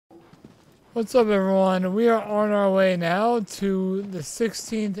What's up, everyone? We are on our way now to the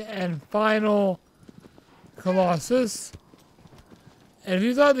 16th and final Colossus. And if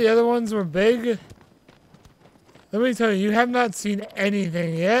you thought the other ones were big, let me tell you, you have not seen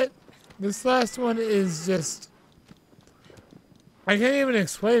anything yet. This last one is just... I can't even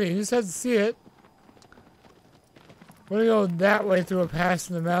explain it. You just have to see it. We're going to go that way through a pass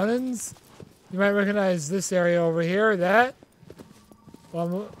in the mountains. You might recognize this area over here, that.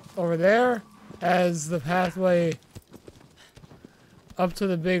 Over there, as the pathway up to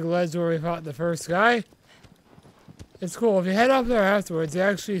the big ledge where we fought the first guy. It's cool. If you head up there afterwards, you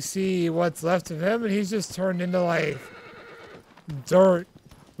actually see what's left of him, and he's just turned into, like, dirt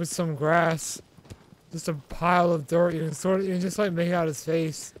with some grass. Just a pile of dirt. You can just, like, make out his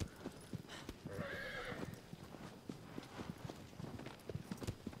face.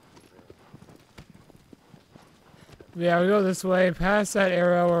 Yeah, we go this way, past that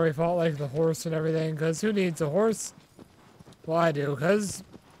area where we fought, like, the horse and everything, because who needs a horse? Well, I do, because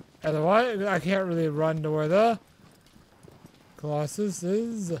otherwise I can't really run to where the Colossus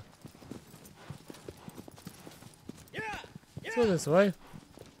is. Let's go this way.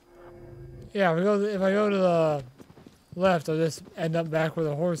 Yeah, if I go to the left, I'll just end up back where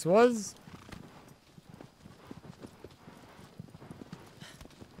the horse was.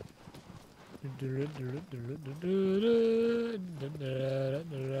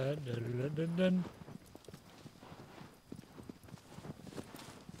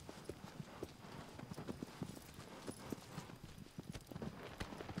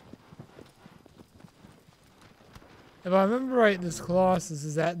 If I remember right, this Colossus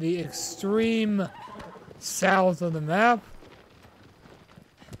is at the extreme south of the map.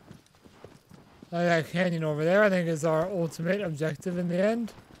 Like that canyon over there, I think, is our ultimate objective in the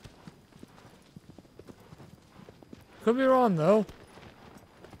end. Could be wrong, though.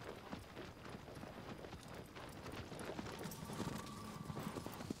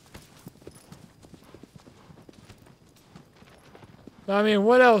 I mean,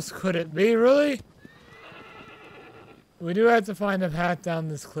 what else could it be, really? We do have to find a path down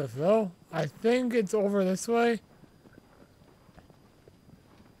this cliff, though. I think it's over this way.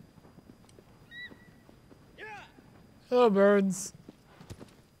 Hello, birds.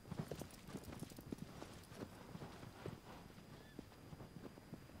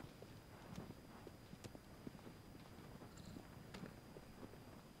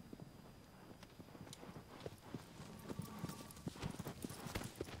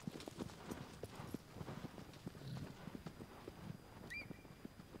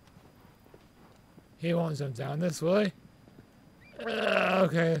 He won't jump down this, will he?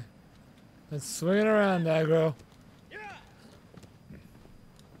 Okay. Let's swing it around, aggro.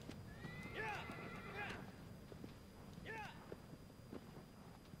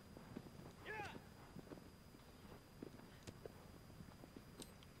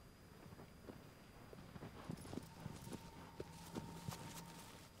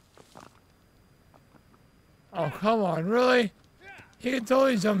 Oh, come on, really? He can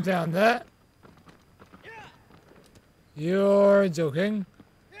totally jump down that. You're joking.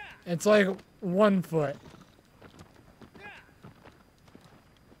 It's like 1 foot.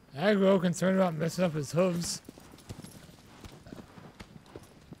 Aggro concerned about messing up his hooves.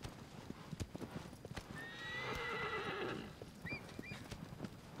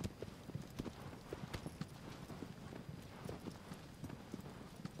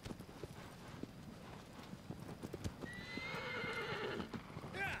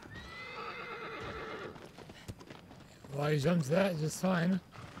 Well, he jumps that just fine.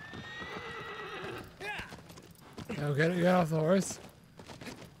 Now get off the horse.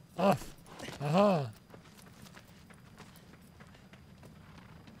 Off. Aha.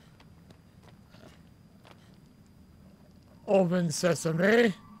 Open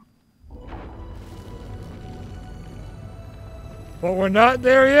sesame. But we're not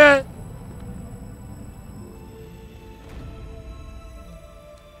there yet.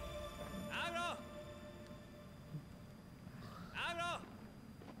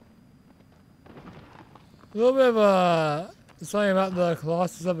 A little bit of something about the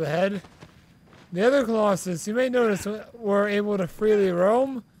Colossus up ahead. The other Colossus, you may notice, were able to freely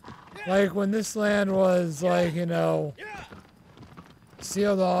roam. Like when this land was, like, you know,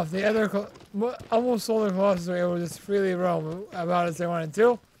 sealed off. The other, almost all the Colossus were able to just freely roam about as they wanted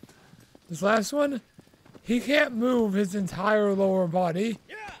to. This last one, he can't move his entire lower body.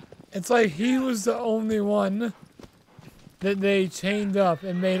 It's like he was the only one that they chained up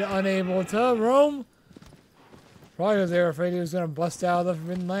and made unable to roam. Probably because they were afraid he was going to bust out of the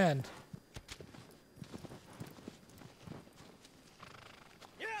forbidden land.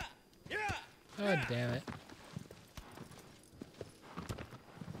 God damn it.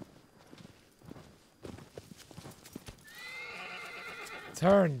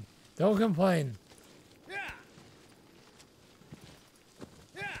 Turn. Don't complain.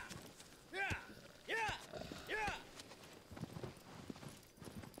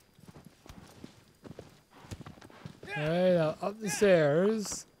 Alright, now up the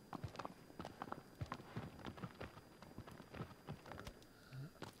stairs.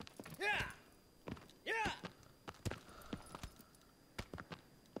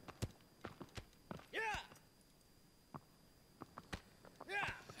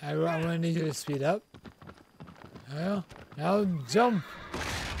 I'm gonna need you to speed up. Well, now jump.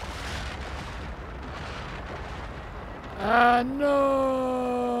 Ah, no!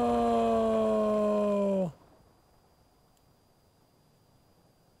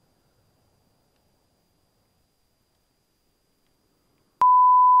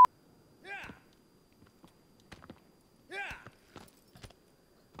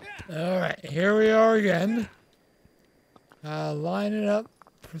 Alright, here we are again. Line it up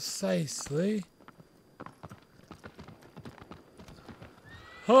precisely.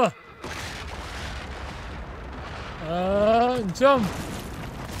 Huh! Jump!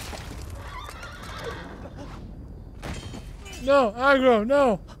 No, aggro,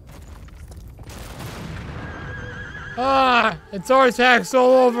 no! Ah! It's our attacks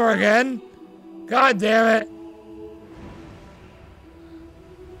all over again! God damn it!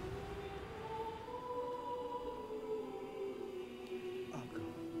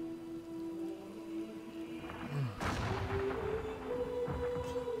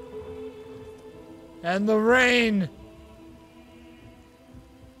 And the rain!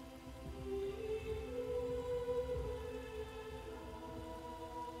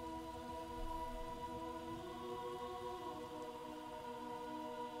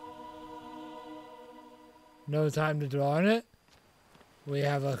 No time to dwell on it. We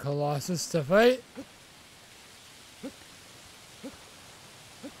have a Colossus to fight.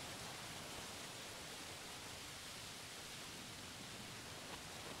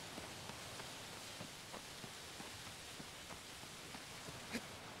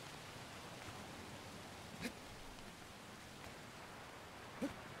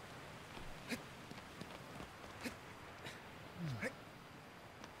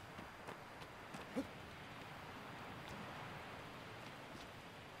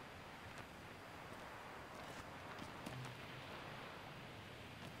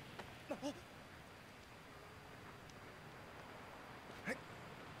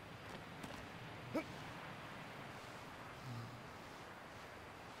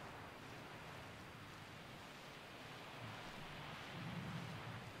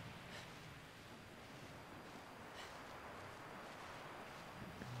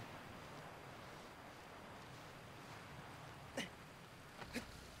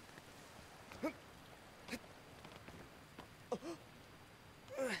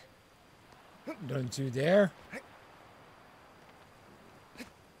 Don't you dare.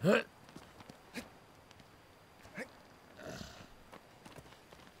 Huh.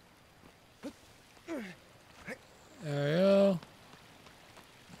 There we go.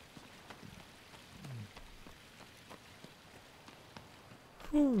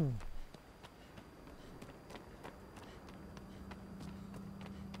 Whew.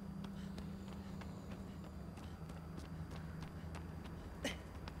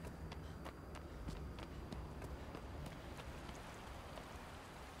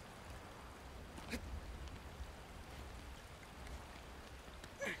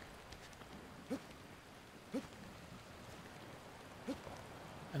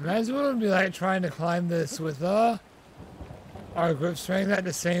 Imagine what it would be like trying to climb this with our grip strength at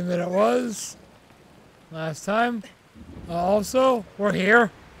the same that it was last time. Also, we're here.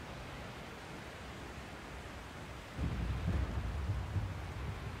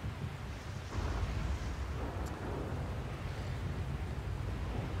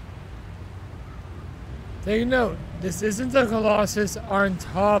 Take note, this isn't a Colossus on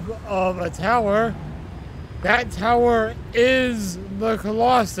top of a tower. That tower is the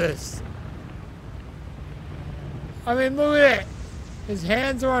Colossus. I mean, look at it. His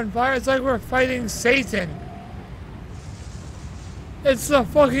hands are on fire. It's like we're fighting Satan. It's the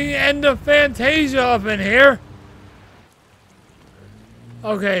fucking end of Fantasia up in here.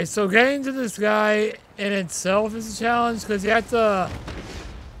 Okay, so getting to this guy in itself is a challenge because you have to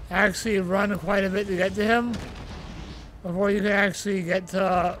actually run quite a bit to get to him before you can actually get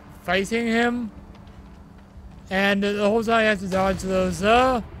to fighting him. And the whole time you have to dodge those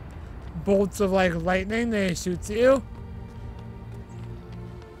bolts of like lightning that he shoots at you.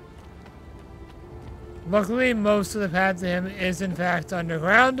 Luckily, most of the path to him is in fact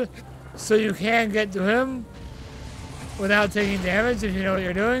underground, so you can get to him without taking damage if you know what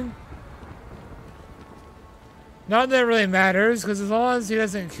you're doing. Not that it really matters, because as long as he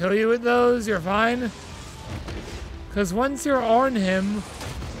doesn't kill you with those, you're fine. Because once you're on him,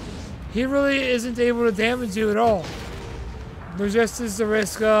 he really isn't able to damage you at all. There just is the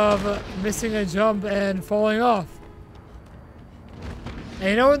risk of missing a jump and falling off.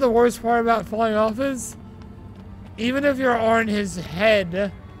 And you know what the worst part about falling off is? Even if you're on his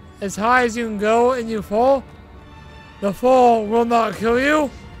head, as high as you can go and you fall, the fall will not kill you.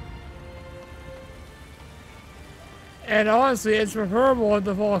 And honestly, it's preferable if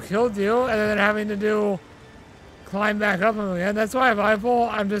the fall killed you and then having to climb back up him again. That's why if I fall,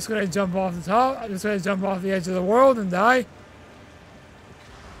 I'm just going to jump off the top. I'm just going to jump off the edge of the world and die.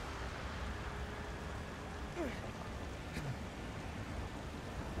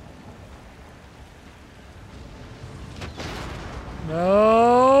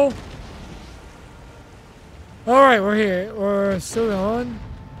 No. Alright, we're here. We're still going.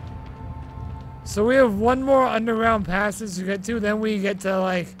 So we have one more underground passage to get to. Then we get to,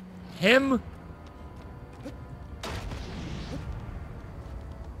 like, him.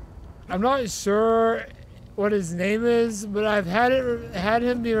 I'm not sure what his name is, but I've had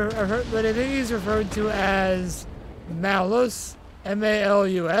him be referred, but I think he's referred to as Malus,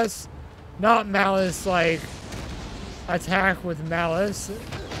 M-A-L-U-S, not Malice like attack with malice.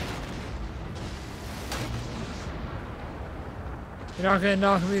 You're not gonna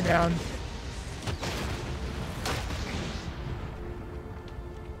knock me down.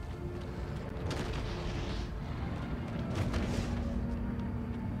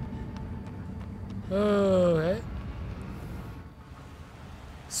 Okay.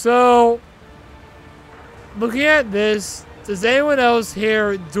 So, looking at this, does anyone else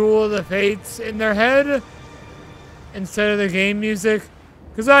hear Duel of the Fates in their head instead of the game music?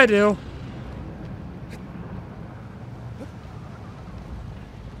 Because I do.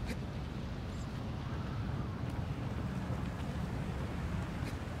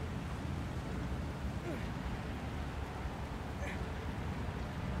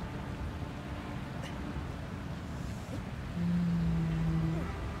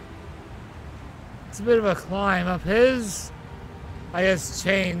 It's a bit of a climb up his, I guess,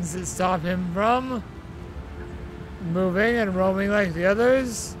 chains that stop him from moving and roaming like the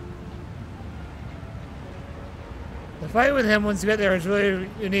others. The fight with him once you get there is really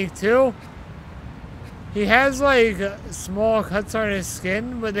unique too. He has like small cuts on his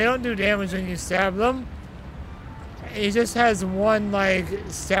skin, but they don't do damage when you stab them. He just has one like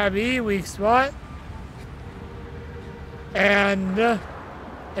stabby weak spot. And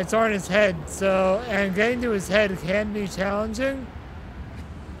it's on his head, so, and getting to his head can be challenging.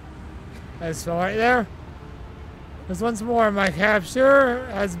 That's all right there. Because once more, my capture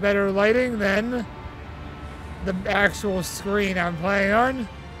has better lighting than the actual screen I'm playing on.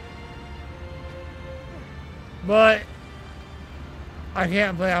 But I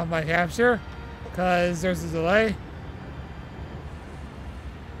can't play off my capture because there's a delay.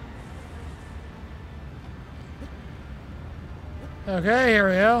 Okay, here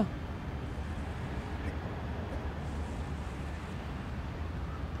we go.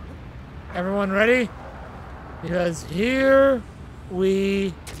 Everyone ready? Because here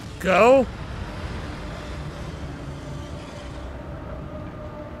we go.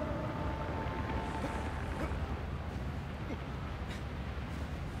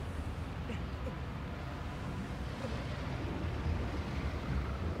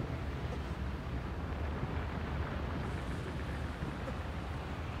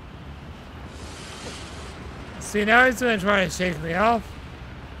 See, now he's gonna try to shake me off.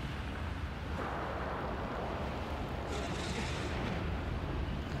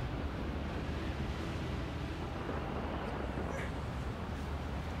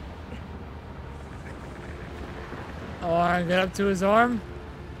 I wanna get up to his arm.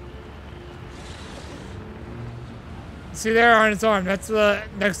 See there on his arm, that's the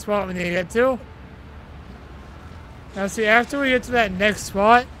next spot we need to get to. Now see, after we get to that next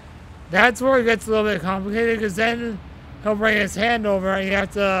spot, that's where it gets a little bit complicated, because then he'll bring his hand over and you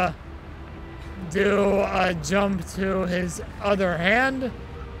have to do a jump to his other hand,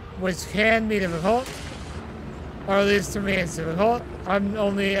 which can be difficult. Or at least to me it's difficult. I've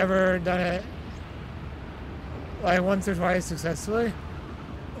only ever done it like once or twice successfully.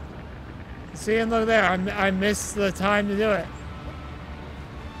 See, and look there, I missed the time to do it.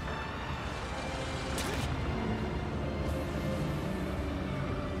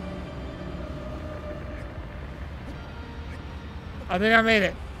 I think I made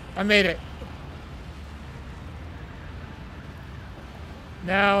it. I made it.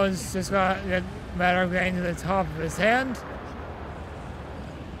 Now it's just a matter of getting to the top of his hand.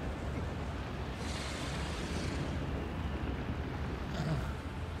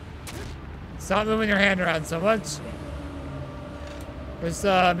 Stop moving your hand around so much. Just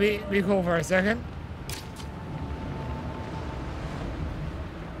be cool for a second.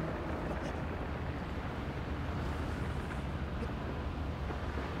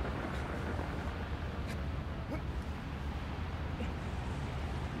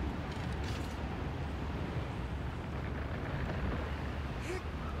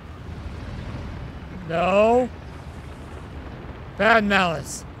 No. Bad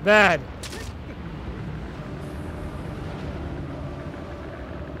malice. Bad.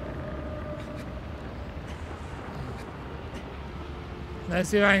 Let's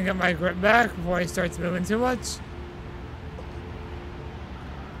see if I can get my grip back before he starts moving too much.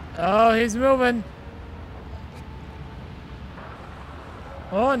 Oh, he's moving.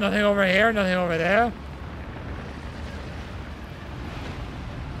 Oh, nothing over here, nothing over there.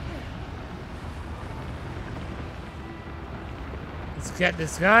 Let's get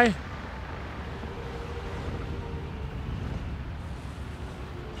this guy.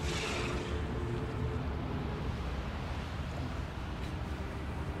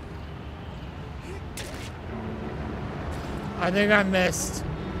 I think I missed.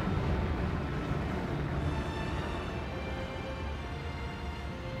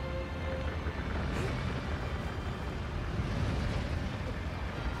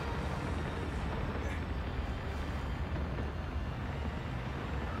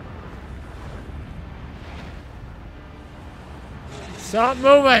 Stop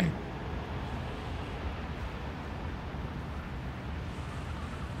moving.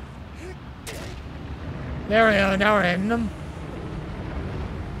 There we go, now we're hitting them.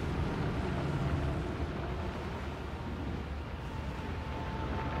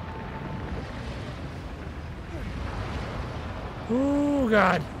 Ooh,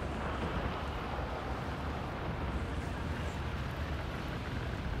 God.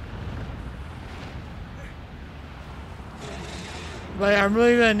 But I'm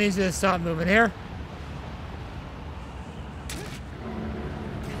really gonna need you to stop moving here.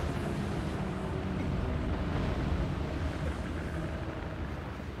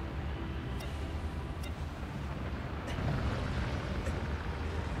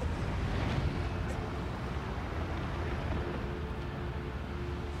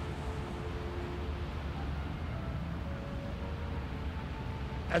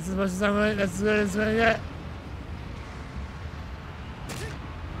 That's as much as I'm gonna, that's as good as it's gonna get.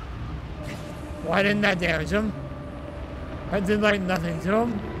 Why didn't that damage him? I did like nothing to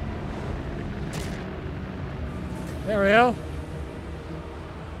him. There we go.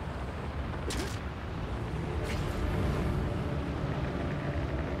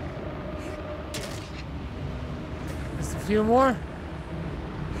 Just a few more.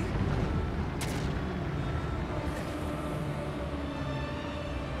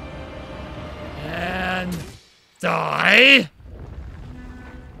 And die.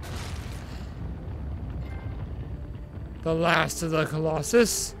 The last of the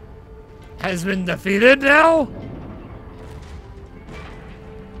Colossus has been defeated now.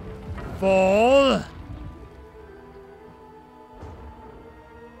 Fall.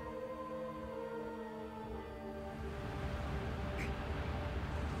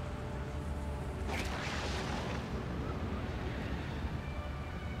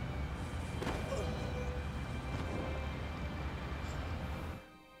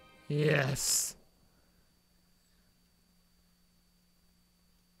 Yes.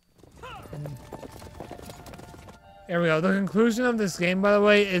 There we go. The conclusion of this game, by the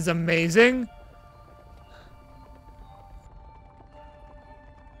way, is amazing.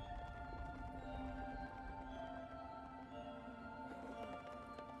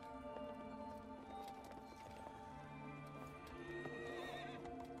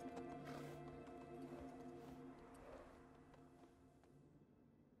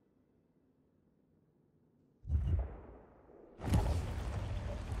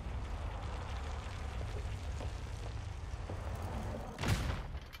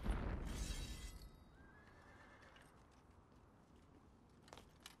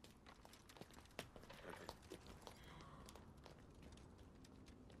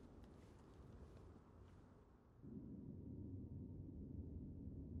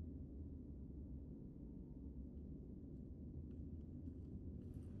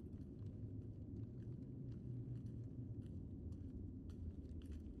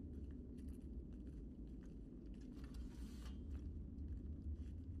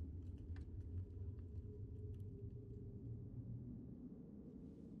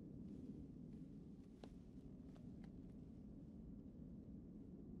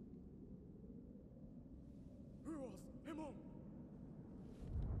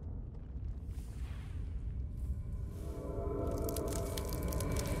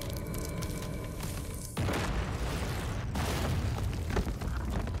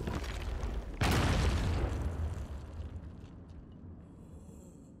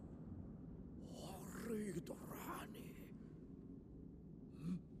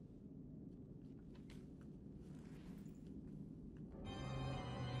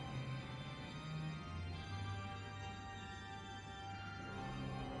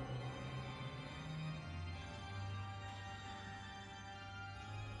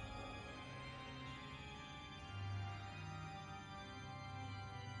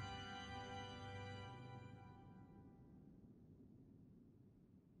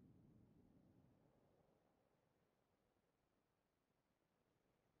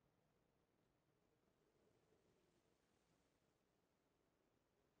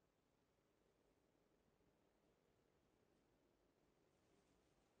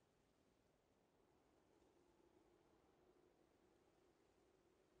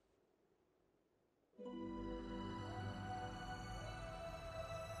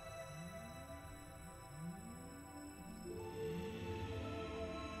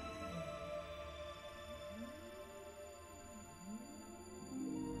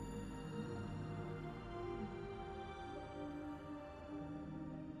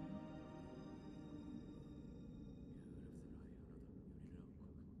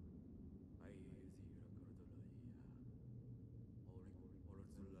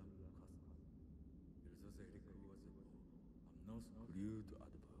 Glued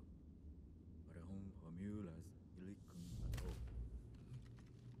adverb. Parehon formulas ilicum at all.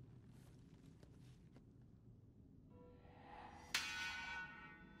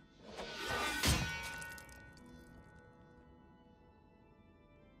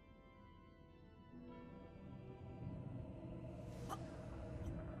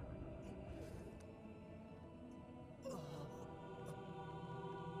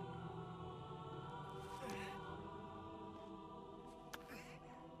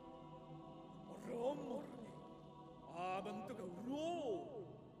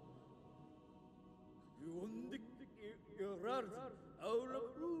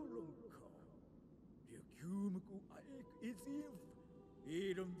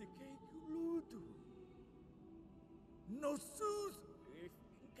 Iron de cake luto. No sus if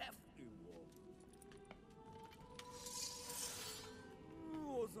café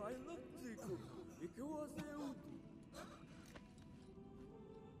was I latico e que was eu.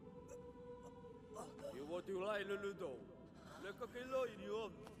 You want to lie ludo. Le coquelo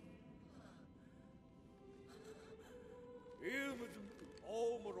idiom. Eu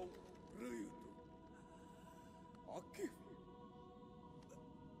omro ruido. Aqui.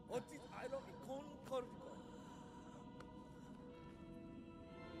 어찌 아이로 콘커르고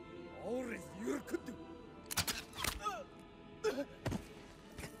오레스 유르크드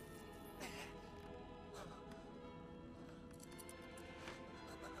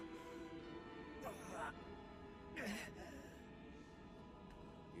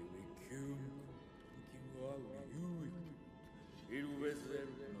유위큐 기와 우리 유위큐 이루베셀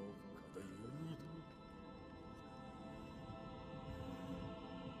노 카다 유드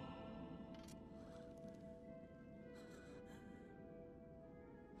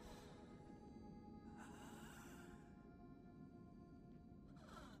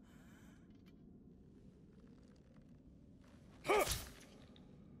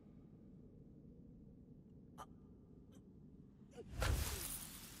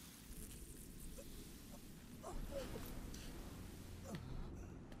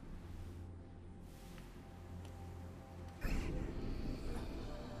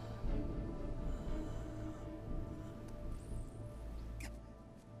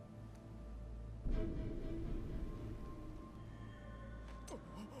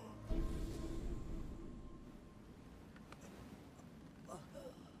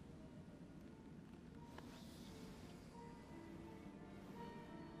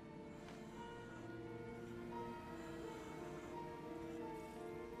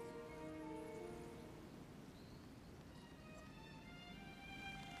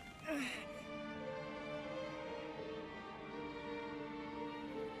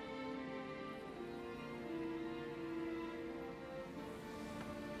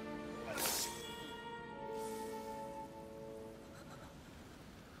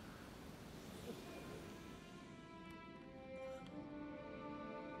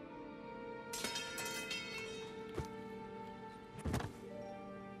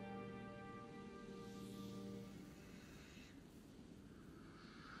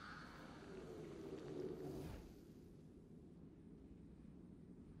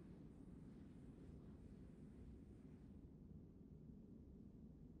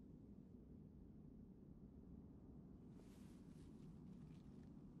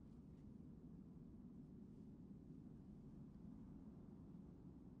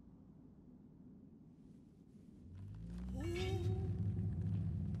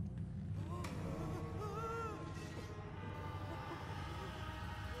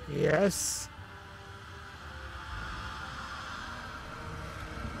Yes.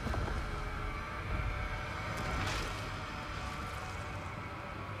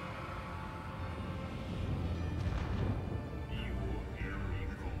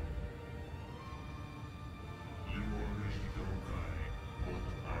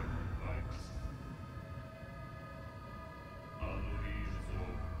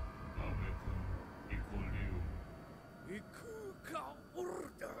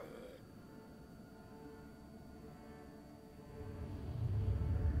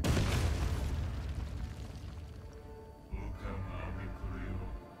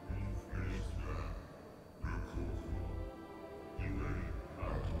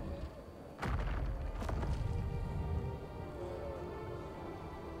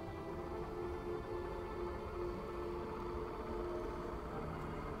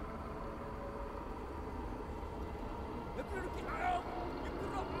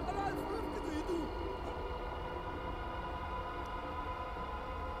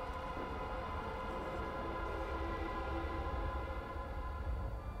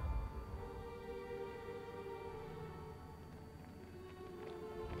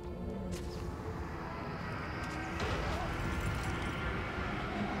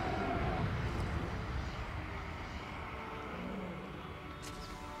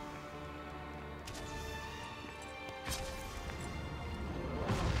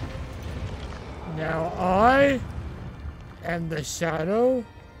 Now I am the shadow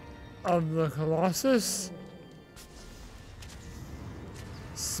of the Colossus.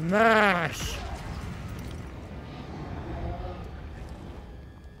 Smash!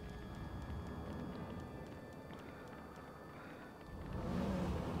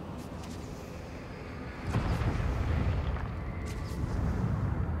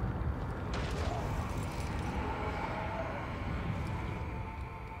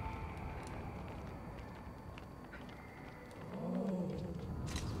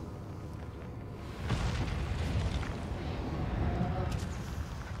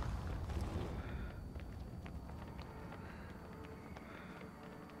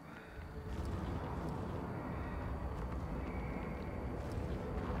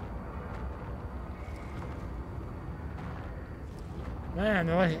 Man,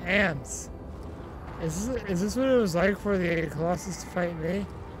 they're like ants. Is this what it was like for the Colossus to fight me?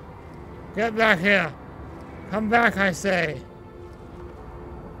 Get back here! Come back, I say!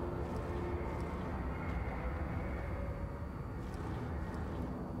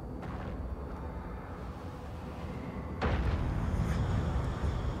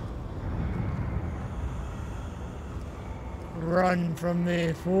 Run from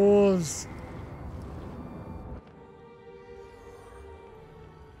me, fools!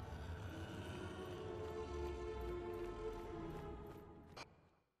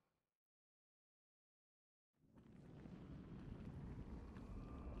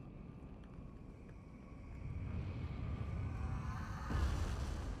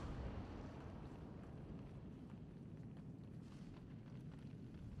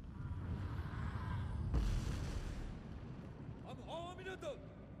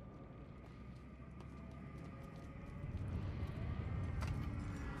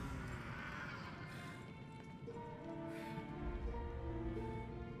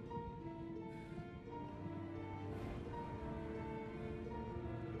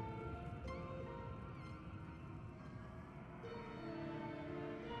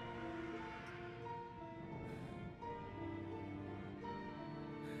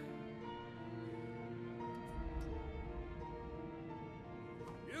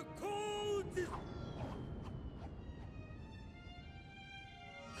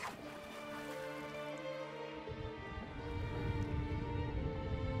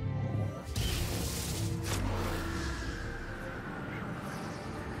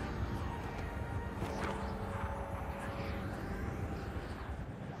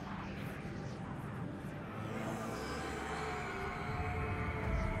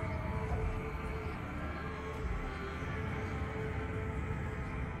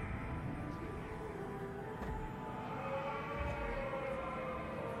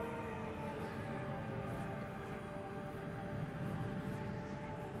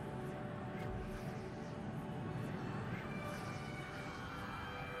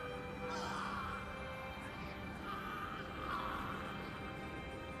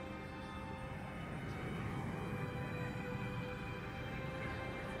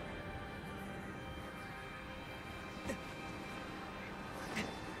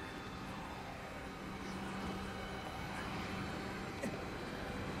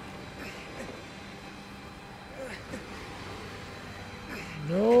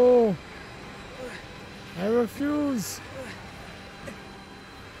 Titans.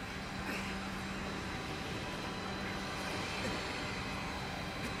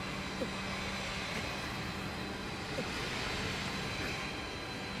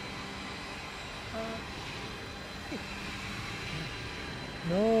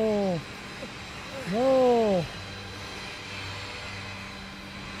 No. No.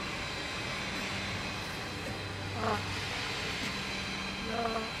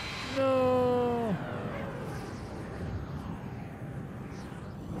 No.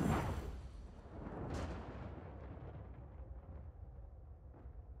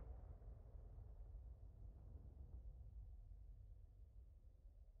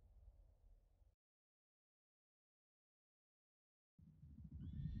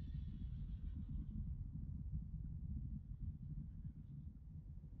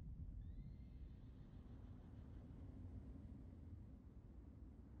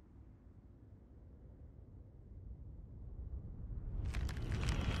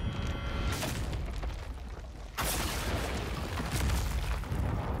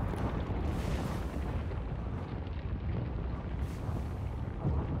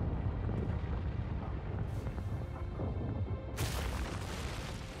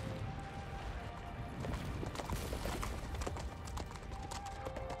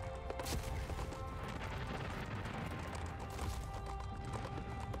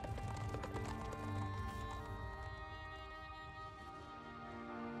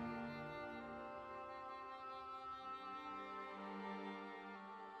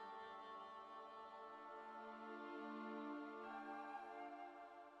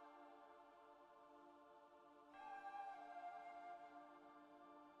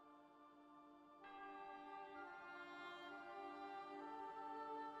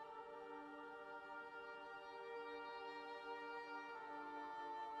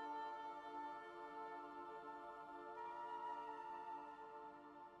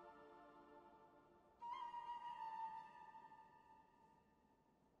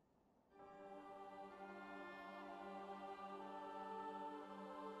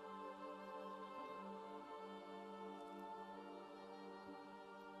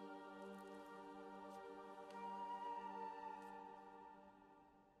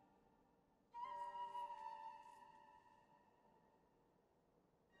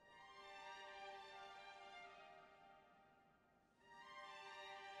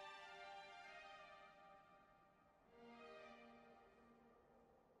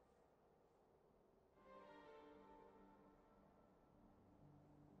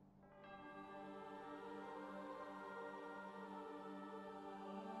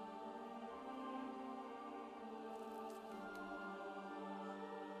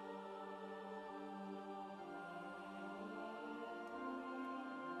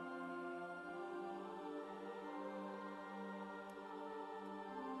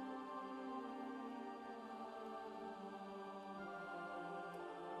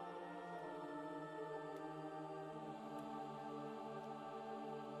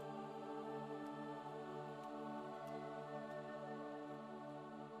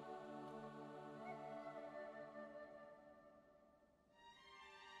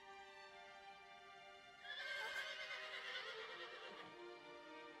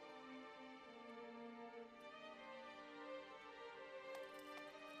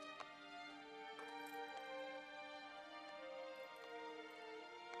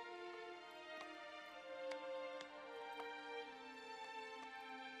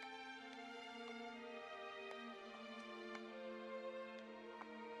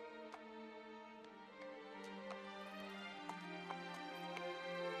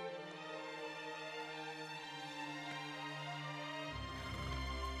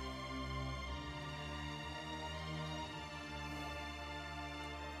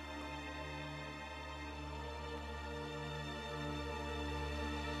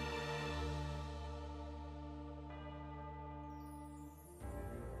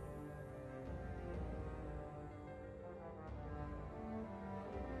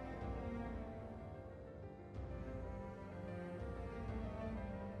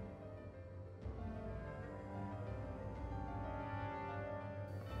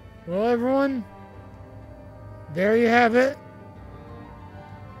 Well, everyone, there you have it.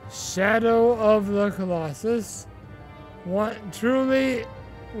 Shadow of the Colossus. Truly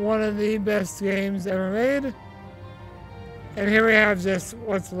one of the best games ever made. And here we have just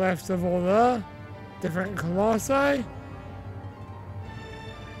what's left of all the different colossi.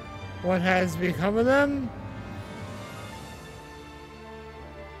 What has become of them.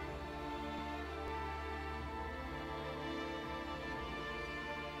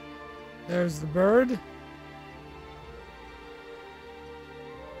 There's the bird.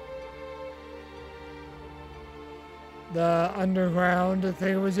 the underground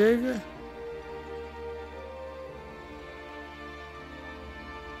thingamajig.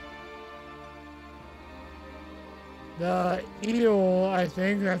 The eel, I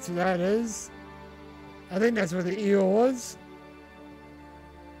think that's what that is. I think that's what the eel was.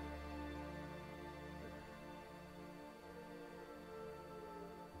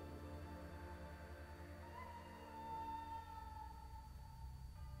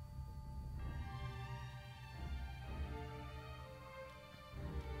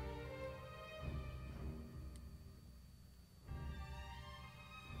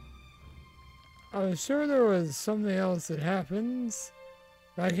 I was sure there was something else that happens.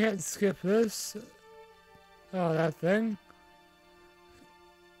 But I can't skip this. Oh, that thing.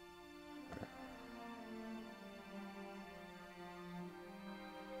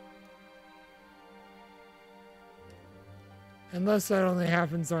 Unless that only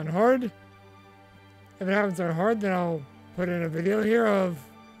happens on hard. If it happens on hard, then I'll put in a video here of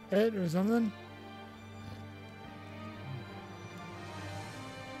it or something.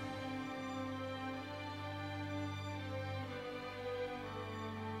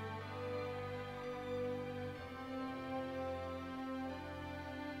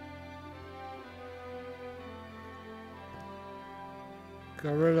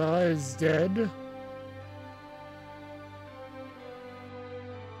 Gorilla is dead.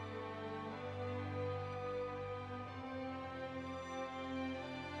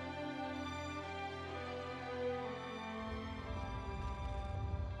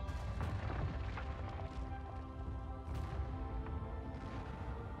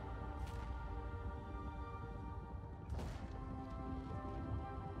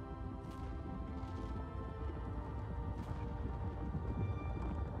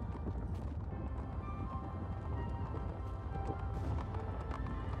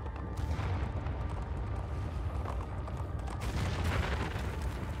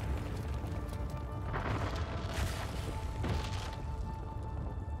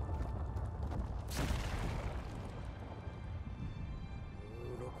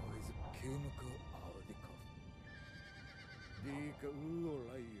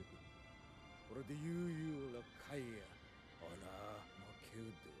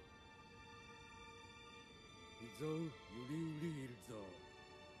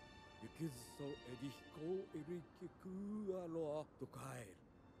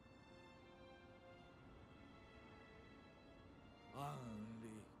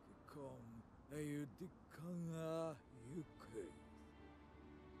 Anli kom, ej du kan